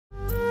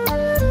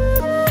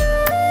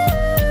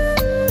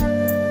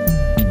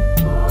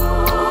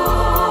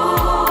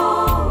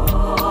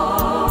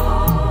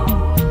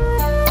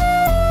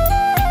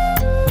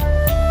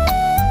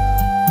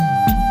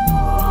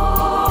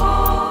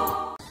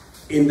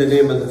the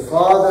name of the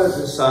Father,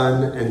 the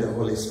Son, and the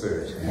Holy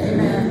Spirit.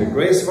 Amen. The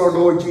grace of our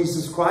Lord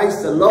Jesus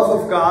Christ, the love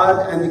of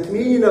God, and the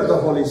communion of the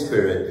Holy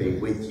Spirit be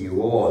with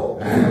you all.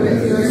 And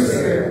with your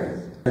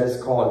spirit. Let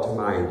us call to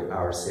mind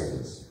our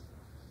sins.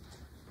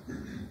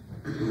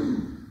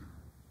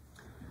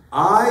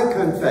 I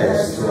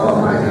confess to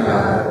Almighty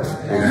God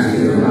and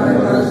to you, my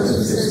brothers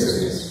and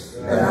sisters,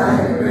 that I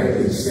have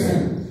greatly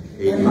sinned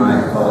in my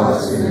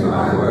thoughts and in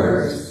my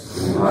words,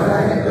 in what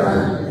I have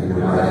done and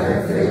in what I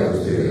have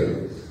failed to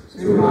do,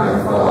 through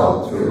my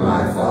fault, through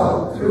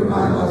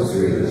my most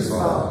grievous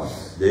fault.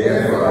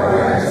 Therefore I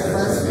ask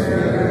Blessed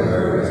Mary, ever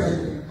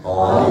Virgin,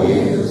 all the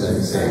angels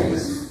and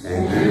saints,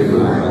 and you,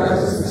 my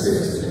brothers and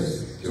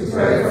sisters, to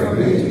pray for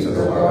me to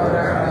the Lord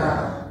our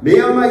God. May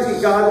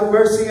Almighty God have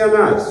mercy on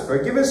us,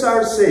 forgive us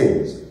our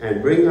sins,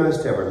 and bring us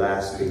to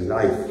everlasting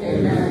life.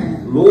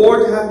 Amen.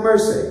 Lord, have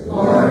mercy.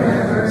 Lord,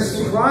 have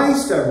mercy.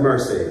 Christ, have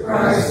mercy.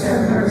 Christ,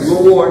 have mercy.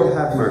 Lord,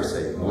 have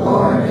mercy.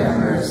 Lord, have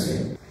mercy.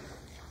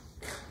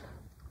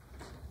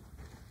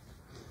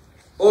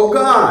 O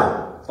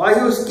God, by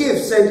whose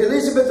gift St.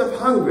 Elizabeth of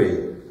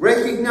Hungary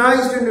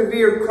recognized and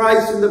revered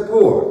Christ and the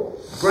poor,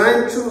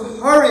 grant through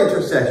her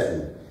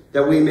intercession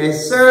that we may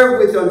serve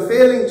with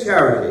unfailing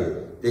charity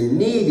the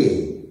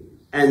needy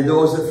and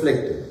those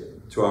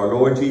afflicted. Through our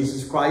Lord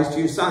Jesus Christ,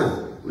 your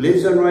Son, who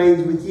lives and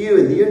reigns with you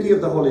in the unity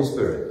of the Holy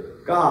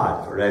Spirit,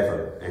 God,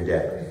 forever and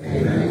ever.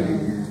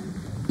 Amen.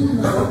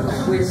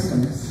 Of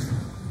wisdom.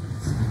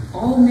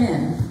 All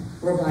men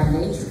were by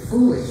nature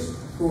foolish,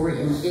 who were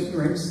in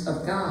ignorance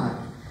of God,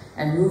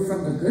 and who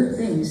from the good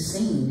things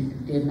seen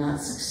did not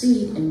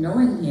succeed in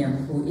knowing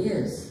him who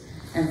is,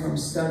 and from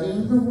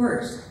studying the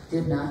works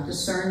did not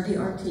discern the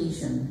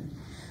artesian.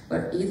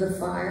 But either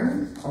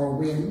fire, or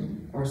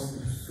wind, or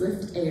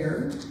swift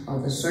air, or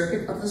the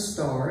circuit of the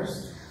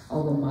stars,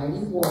 or the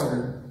mighty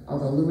water, or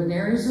the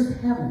luminaries of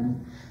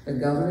heaven, the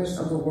governors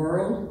of the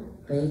world,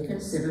 they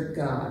considered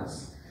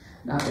gods.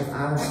 Now if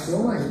out of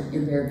joy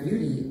in their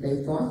beauty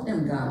they thought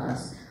them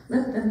gods,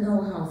 let them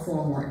know how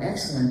far more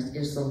excellent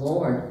is the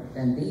Lord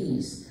than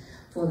these.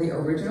 For the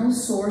original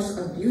source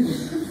of beauty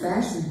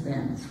fashioned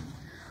them.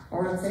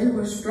 Or if they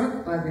were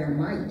struck by their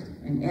might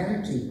and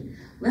energy,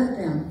 let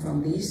them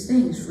from these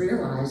things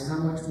realize how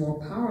much more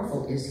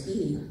powerful is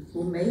he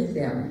who made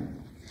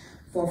them.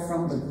 For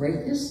from the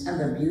greatness and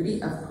the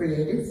beauty of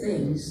created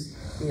things,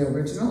 the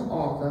original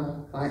author,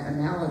 by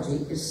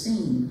analogy, is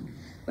seen.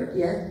 But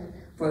yet,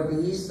 for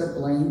these the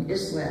blame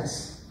is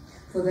less.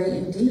 For they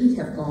indeed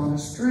have gone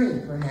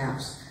astray,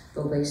 perhaps,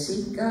 though they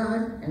seek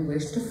God and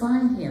wish to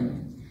find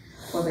him.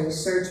 For they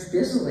search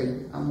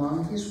busily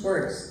among his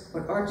works,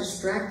 but are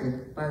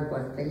distracted by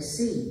what they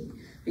see,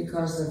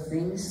 because the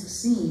things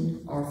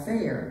seen are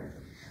fair.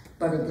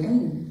 But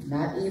again,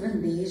 not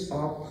even these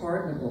are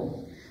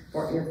pardonable.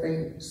 For if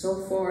they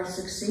so far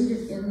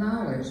succeeded in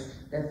knowledge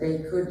that they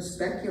could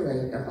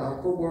speculate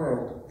about the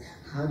world,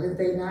 how did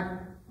they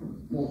not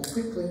more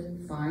quickly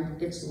find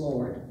its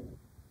Lord?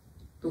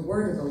 The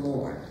word of the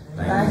Lord.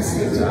 Thanks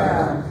be to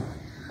God.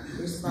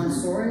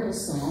 Responsorial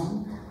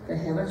Psalm. The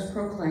heavens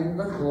proclaim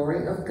the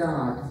glory of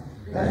God.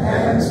 The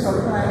heavens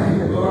proclaim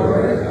the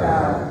glory of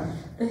God.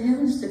 The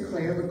heavens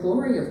declare the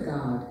glory of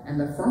God, and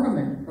the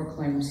firmament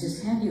proclaims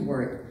his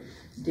handiwork.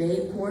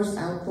 Day pours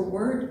out the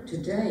word to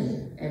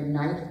day, and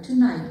night to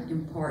night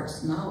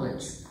imparts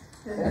knowledge.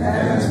 The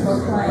heavens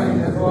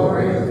proclaim the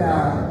glory of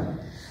God.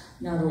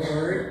 Not a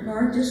word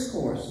nor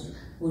discourse,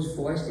 whose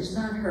voice is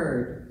not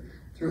heard.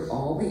 Through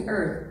all the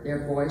earth their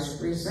voice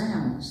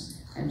resounds,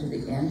 and to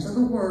the ends of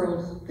the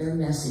world their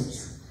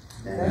message.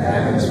 The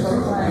heavens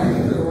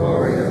proclaim the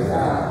glory of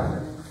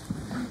God.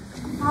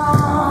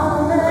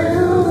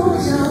 Hallelujah,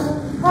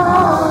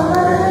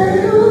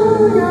 hallelujah,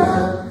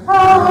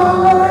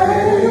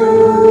 hallelujah.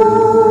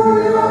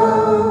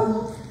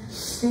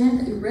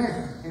 Stand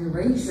erect and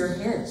raise your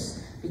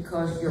heads,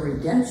 because your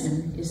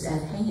redemption is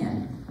at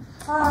hand.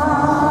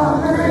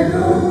 Hallelujah,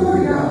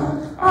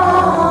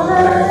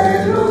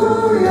 hallelujah,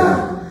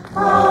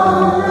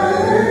 hallelujah.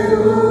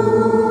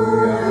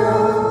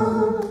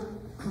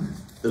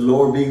 The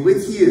Lord be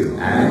with you.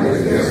 And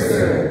with your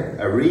spirit.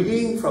 A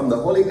reading from the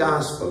Holy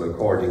Gospel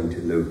according to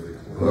Luke.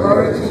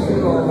 Glory to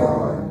you, O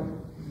Lord.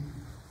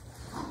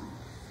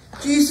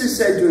 Jesus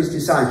said to his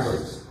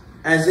disciples,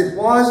 "As it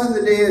was in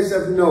the days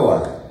of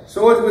Noah,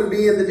 so it will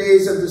be in the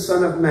days of the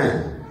Son of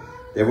Man.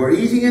 They were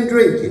eating and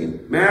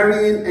drinking,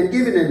 marrying and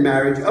giving in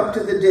marriage up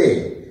to the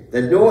day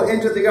that Noah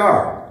entered the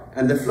ark,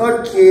 and the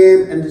flood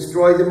came and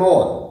destroyed them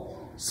all.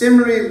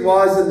 Similarly it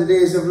was in the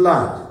days of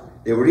Lot.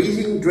 They were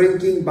eating,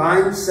 drinking,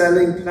 buying,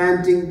 selling,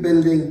 planting,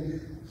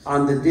 building,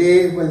 on the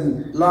day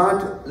when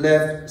Lot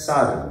left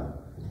Sodom.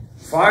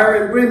 Fire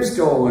and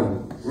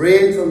brimstone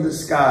rained from the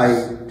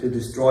sky to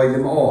destroy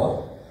them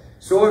all.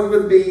 So it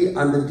will be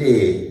on the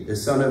day the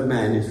Son of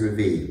Man is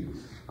revealed.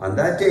 On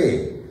that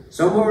day,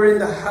 some who are in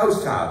the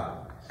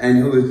housetop and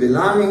whose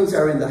belongings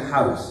are in the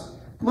house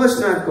must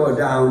not go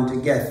down to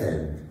get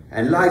them,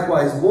 and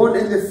likewise one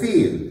in the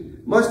field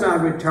must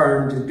not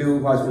return to do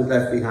what was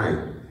left behind.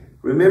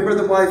 Remember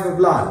the wife of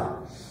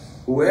Lot.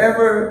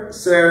 Whoever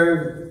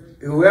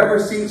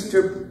seeks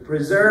to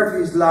preserve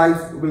his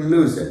life will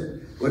lose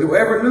it, but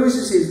whoever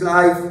loses his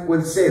life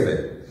will save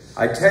it.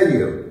 I tell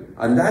you,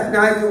 on that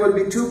night there will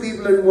be two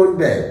people in one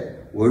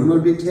bed. One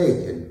will be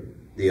taken,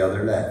 the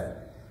other left.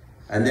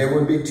 And there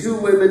will be two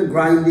women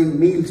grinding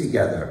meal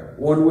together.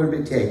 One will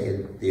be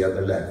taken, the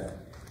other left.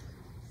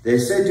 They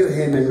said to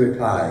him in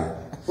reply,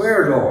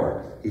 "Where,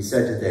 Lord?" He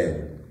said to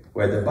them,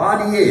 "Where the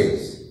body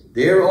is,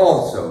 there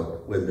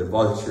also will the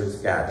vultures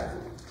gather."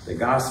 The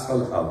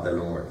Gospel of the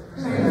Lord.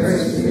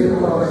 Praise to you,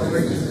 Lord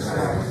Jesus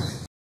Christ.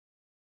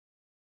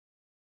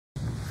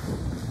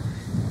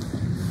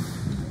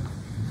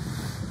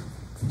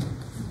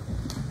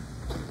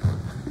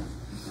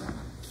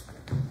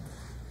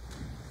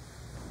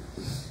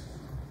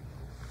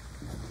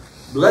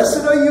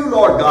 Blessed are you,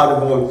 Lord God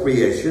of all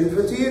creation,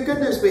 for to your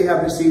goodness we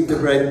have received the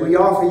bread we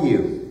offer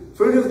you,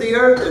 fruit of the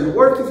earth and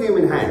work of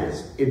human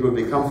hands. It will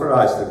become for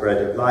us the bread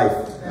of life.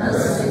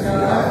 Blessed be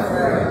God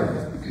forever.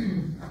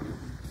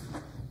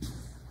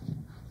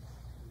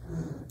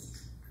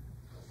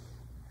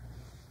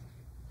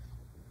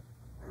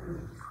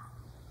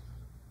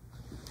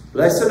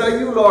 Blessed are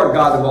you, Lord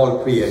God of all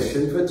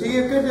creation, for to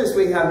your goodness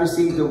we have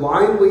received the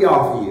wine we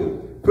offer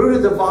you, fruit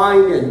of the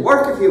vine and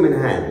work of human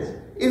hands.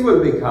 It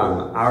will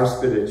become our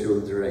spiritual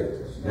drink.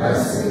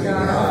 Blessed be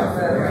God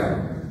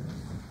forever.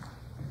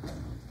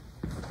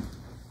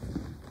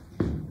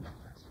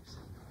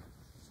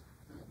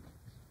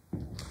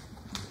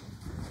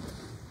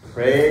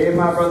 Pray,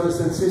 my brothers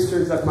and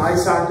sisters, that my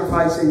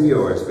sacrifice and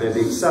yours may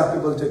be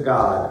acceptable to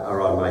God,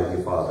 our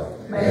Almighty Father.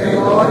 May the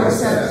Lord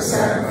accept the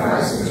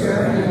sacrifice at your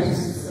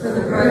hands for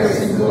the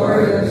praise and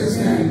glory of his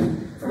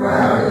name, for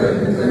our good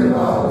and the good of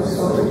all his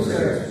holy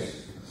church.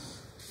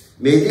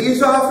 May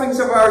these offerings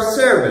of our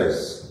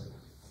service,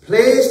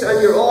 placed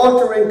on your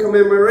altar in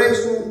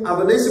commemoration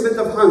of Elizabeth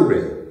of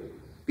Hungary,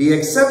 be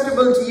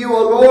acceptable to you,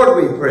 O Lord,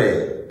 we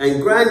pray,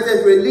 and grant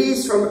that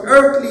release from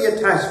earthly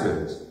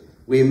attachments,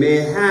 we may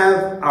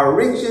have our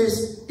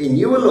riches in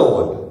you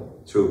alone,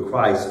 through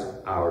Christ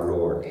our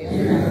Lord.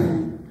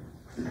 Amen.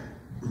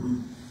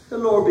 The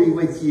Lord be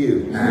with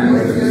you. And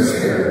with your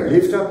spirit.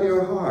 Lift up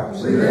your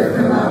hearts. We lift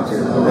them up to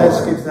the Lord.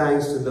 Let's give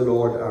thanks to the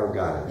Lord our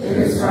God. It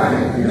is right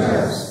and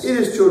just. It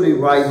is truly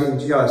right and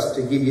just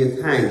to give you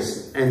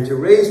thanks and to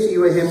raise to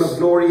you a hymn of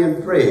glory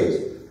and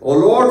praise, O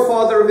Lord,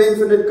 Father of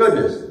infinite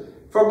goodness.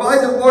 For by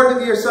the word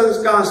of your Son's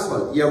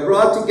gospel, you have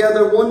brought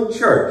together one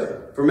church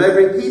from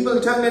every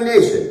people, tongue, and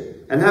nation,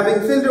 and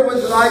having filled her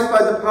with life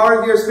by the power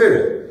of your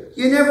Spirit,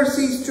 you never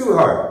cease through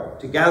her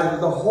to gather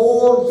the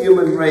whole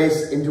human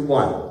race into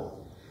one.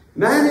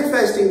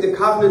 Manifesting the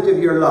covenant of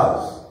your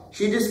love,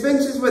 she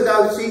dispenses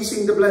without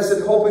ceasing the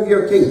blessed hope of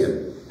your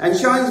kingdom, and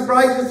shines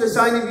bright as the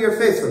sign of your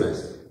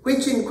faithfulness,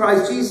 which in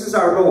Christ Jesus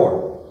our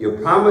Lord you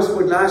promised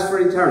would last for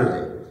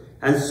eternity.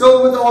 And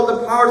so with all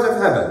the powers of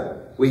heaven,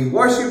 we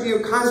worship you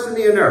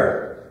constantly on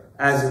earth,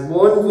 as in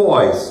one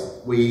voice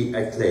we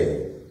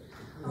acclaim.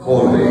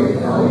 Holy,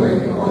 holy,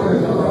 holy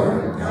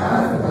Lord,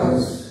 God of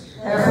hosts,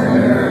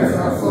 heaven and earth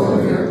are full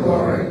of your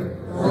glory.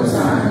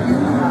 Hosanna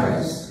in the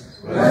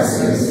highest.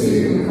 Blessed is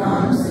he who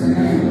comes in the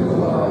name of the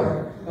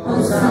Lord.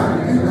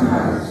 Hosanna in the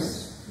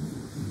highest.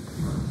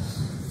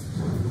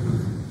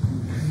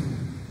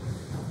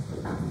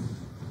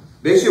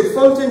 Bishop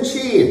Fulton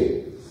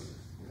Sheen,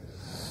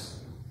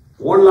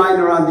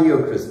 one-liner on the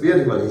Eucharist,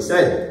 beautiful. He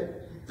said,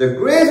 "The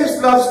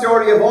greatest love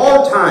story of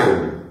all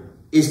time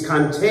is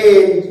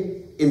contained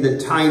in the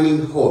tiny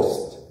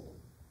host."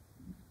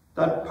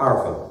 That's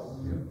powerful.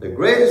 The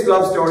greatest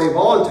love story of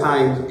all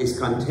time is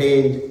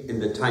contained in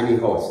the tiny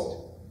host.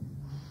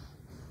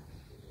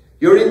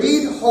 You're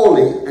indeed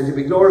holy and to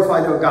be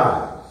glorified, O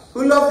God,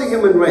 who love the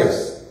human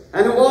race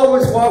and who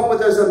always walk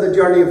with us on the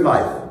journey of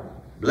life.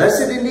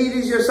 Blessed indeed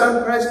is your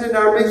Son present in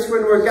our midst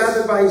when we're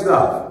gathered by his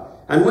love.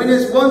 And when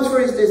as once for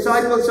his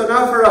disciples so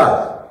now for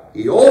us,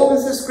 he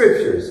opens the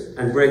scriptures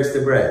and breaks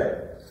the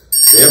bread.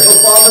 Therefore,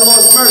 Father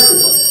most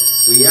merciful,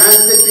 we ask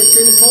that you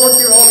send forth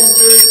your Holy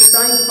Spirit to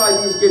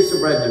sanctify these gifts of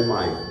bread and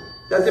wine,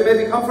 that they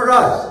may become for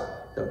us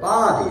the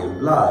body and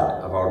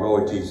blood of our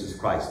Lord Jesus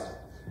Christ.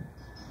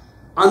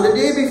 On the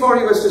day before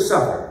he was to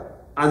suffer,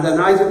 on the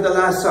night of the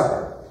Last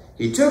Supper,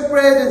 he took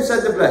bread and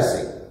said the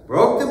blessing,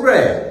 broke the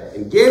bread,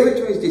 and gave it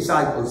to his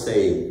disciples,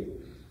 saying,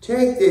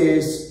 "Take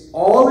this,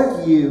 all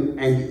of you,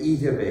 and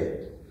eat of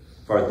it,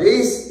 for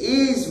this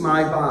is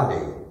my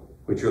body,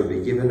 which will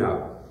be given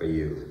up for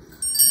you."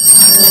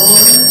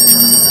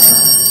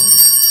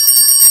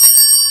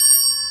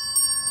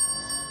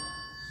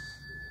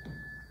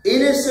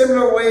 In a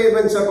similar way,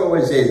 when supper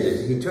was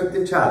ended, he took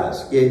the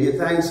chalice, gave you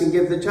thanks, and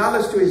gave the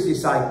chalice to his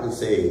disciples,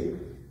 saying,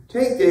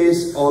 "Take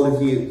this, all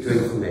of you,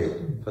 drink from it,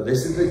 for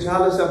this is the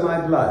chalice of my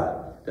blood,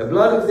 the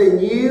blood of the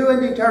new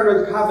and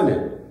eternal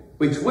covenant,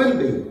 which will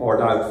be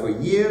poured out for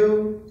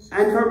you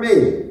and for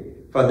many,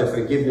 for the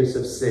forgiveness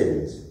of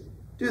sins.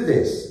 Do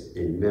this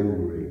in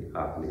memory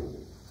of me."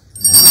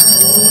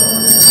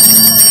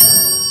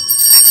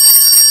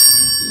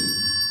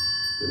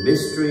 The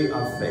mystery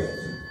of faith.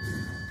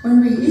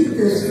 When we eat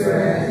this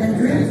bread and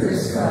drink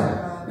this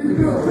cup, We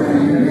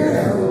proclaim your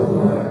death, O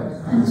Lord,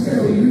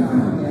 until you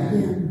come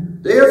again.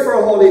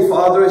 Therefore, Holy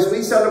Father, as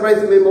we celebrate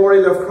the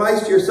memorial of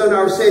Christ, your Son,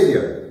 our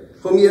Saviour,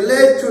 whom you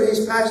led through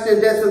his passion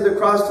and death on the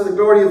cross to the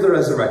glory of the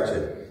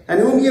resurrection, and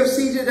whom you have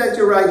seated at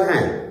your right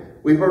hand,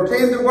 we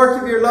proclaim the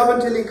work of your love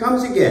until he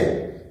comes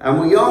again, and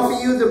we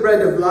offer you the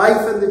bread of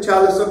life and the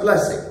chalice of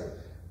blessing.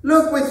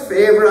 Look with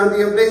favour on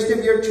the oblation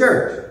of your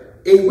church,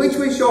 in which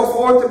we show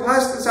forth the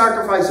paschal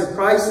sacrifice of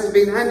Christ has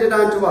been handed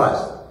on to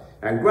us,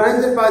 and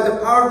grant that by the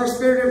power of the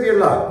Spirit of your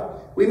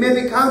love, we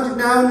may be counted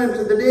now and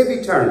unto the day of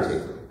eternity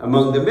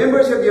among the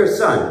members of your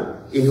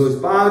Son, in whose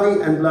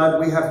body and blood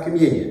we have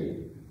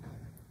communion.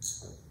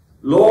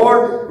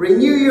 Lord,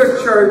 renew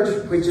your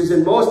church, which is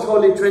in most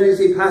holy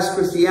Trinity Pax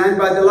Christiane,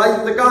 by the light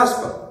of the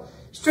gospel.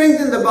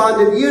 Strengthen the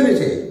bond of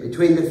unity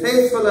between the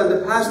faithful and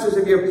the pastors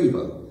of your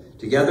people,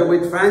 together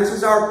with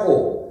Francis our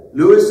Pope,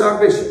 Louis our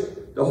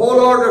Bishop, the whole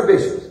order of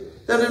bishops,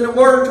 that in a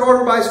world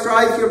torn by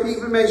strife your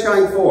people may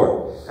shine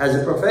forth as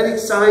a prophetic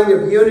sign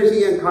of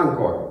unity and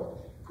concord.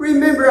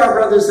 Remember our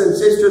brothers and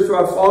sisters who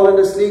have fallen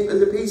asleep in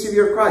the peace of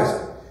your Christ,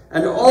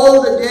 and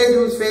all the dead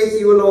whose faith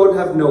you alone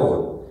have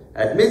known.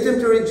 Admit them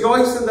to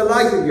rejoice in the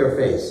light of your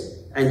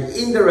face, and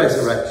in the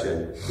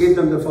resurrection give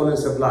them the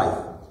fullness of life.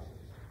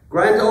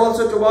 Grant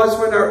also to us,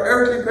 when our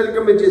earthly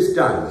pilgrimage is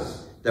done,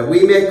 that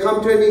we may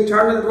come to an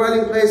eternal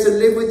dwelling place and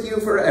live with you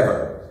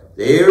forever,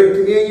 there in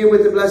communion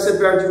with the Blessed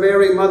Virgin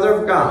Mary, Mother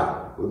of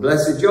God, with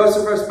Blessed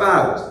Joseph our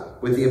spouse,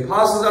 with the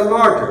apostles and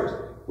martyrs,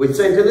 with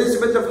Saint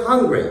Elizabeth of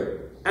Hungary,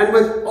 and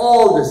with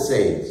all the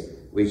saints.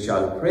 We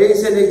shall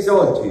praise and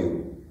exalt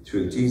you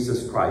through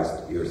Jesus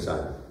Christ, your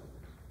Son.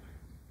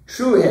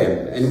 Through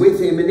him, and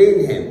with him, and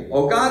in him,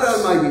 O God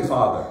Almighty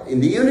Father, in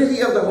the unity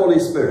of the Holy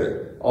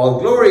Spirit, all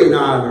glory and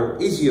honor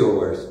is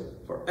yours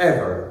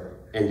forever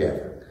and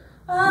ever.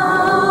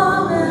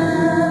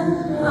 Amen.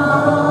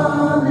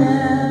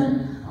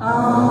 Amen.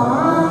 Amen.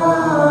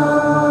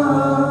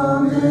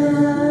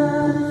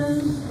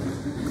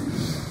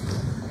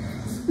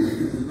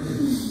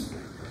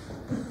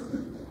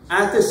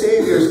 At the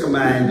Saviour's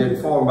command,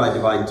 informed by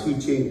divine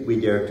teaching, we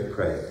dare to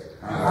pray.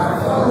 Our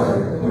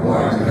Father, who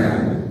art in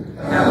heaven,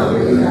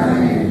 hallowed be thy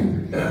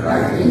name.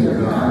 Thy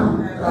kingdom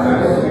come,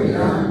 thy will be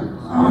done,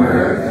 on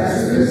earth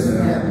as it is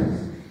in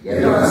heaven.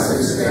 Give us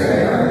this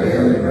day our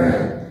daily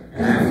bread,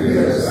 and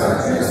forgive us our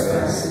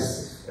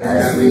trespasses,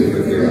 as we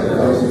forgive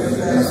those who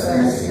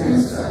trespass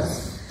against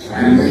us.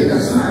 And lead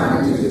us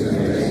not into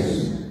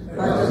temptation,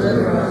 but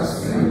deliver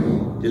us from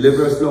evil.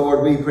 Deliver us,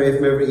 Lord, we pray,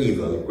 from every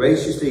evil.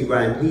 Graciously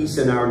grant peace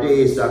in our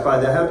days, that by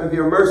the help of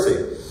your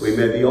mercy we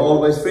may be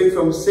always free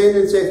from sin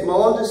and safe from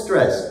all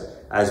distress,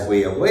 as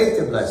we await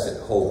the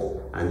blessed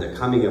hope and the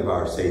coming of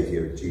our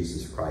Saviour,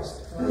 Jesus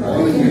Christ. The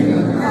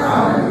kingdom,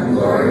 power, and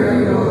glory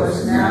are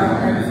yours, now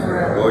and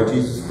forever. Lord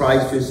Jesus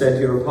Christ, who said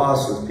to your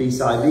apostles, peace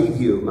I leave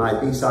you, my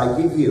peace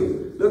I give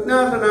you, look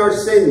not on our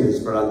sins,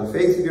 but on the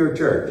faith of your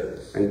church,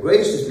 and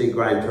graciously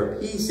grant her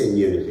peace and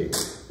unity,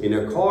 in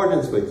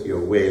accordance with your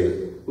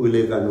will, who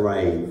live and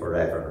reign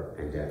forever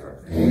and ever.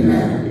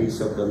 Amen. The peace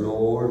of the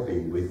Lord be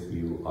with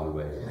you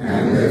always.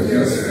 And with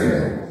your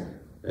spirit.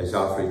 Let's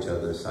offer each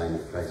other a sign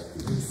of Christ's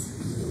peace.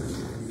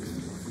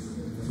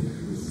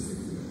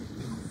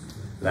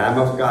 Lamb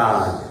of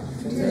God,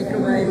 Take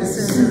away the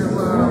sin of the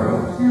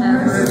world,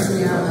 have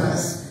mercy on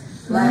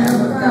us.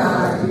 Lamb of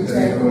God, you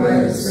take away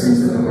the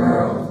sins of the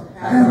world,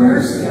 have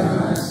mercy on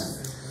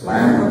us.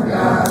 Lamb of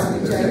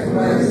God, you take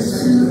away the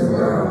sins of the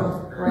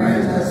world,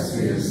 grant us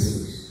peace.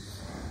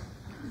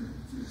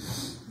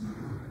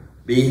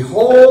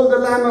 behold the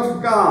Lamb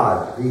of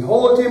God,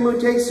 behold him who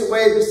takes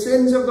away the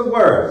sins of the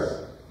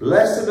world.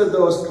 Blessed are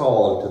those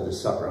called to the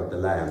supper of the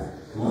Lamb.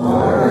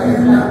 Lord, I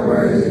am not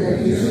worthy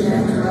that you should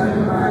enter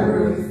under my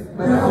roof,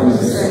 but only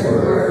say the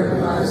word,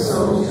 and my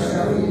soul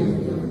shall be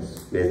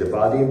healed. May the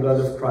body and blood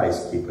of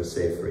Christ keep us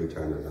safe for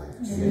eternal life.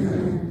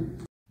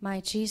 Amen.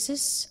 My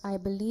Jesus, I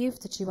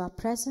believe that you are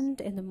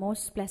present in the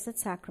most blessed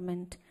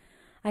sacrament.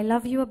 I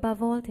love you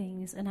above all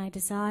things, and I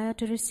desire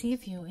to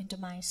receive you into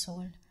my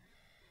soul.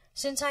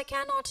 Since I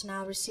cannot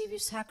now receive you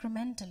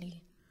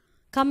sacramentally,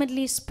 come at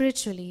least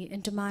spiritually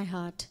into my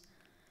heart.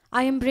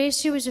 I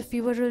embrace you as if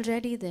you were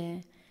already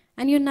there,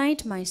 and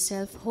unite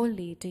myself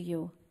wholly to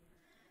you.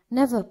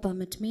 Never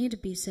permit me to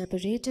be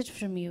separated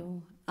from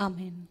you.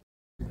 Amen.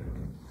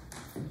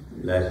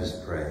 Let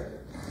us pray.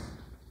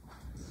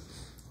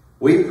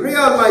 We pray,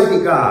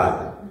 Almighty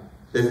God,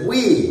 that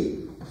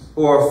we,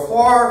 who are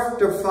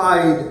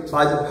fortified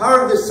by the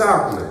power of the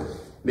sacrament,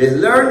 may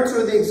learn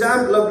through the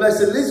example of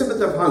Blessed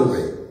Elizabeth of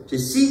Hungary to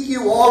seek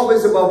you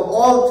always above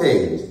all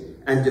things,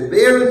 and to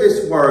bear in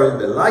this world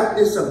the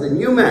likeness of the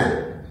new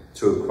man,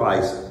 through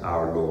Christ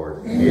our Lord.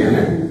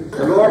 Amen.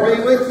 The Lord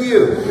be with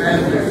you.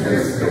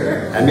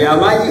 And may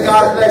Almighty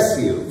God bless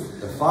you,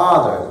 the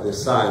Father, the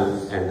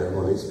Son, and the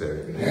Holy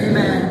Spirit.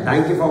 Amen.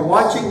 Thank you for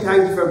watching.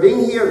 Thank you for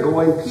being here.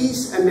 Go in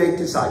peace and make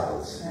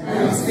disciples.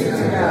 Thanks be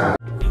to God.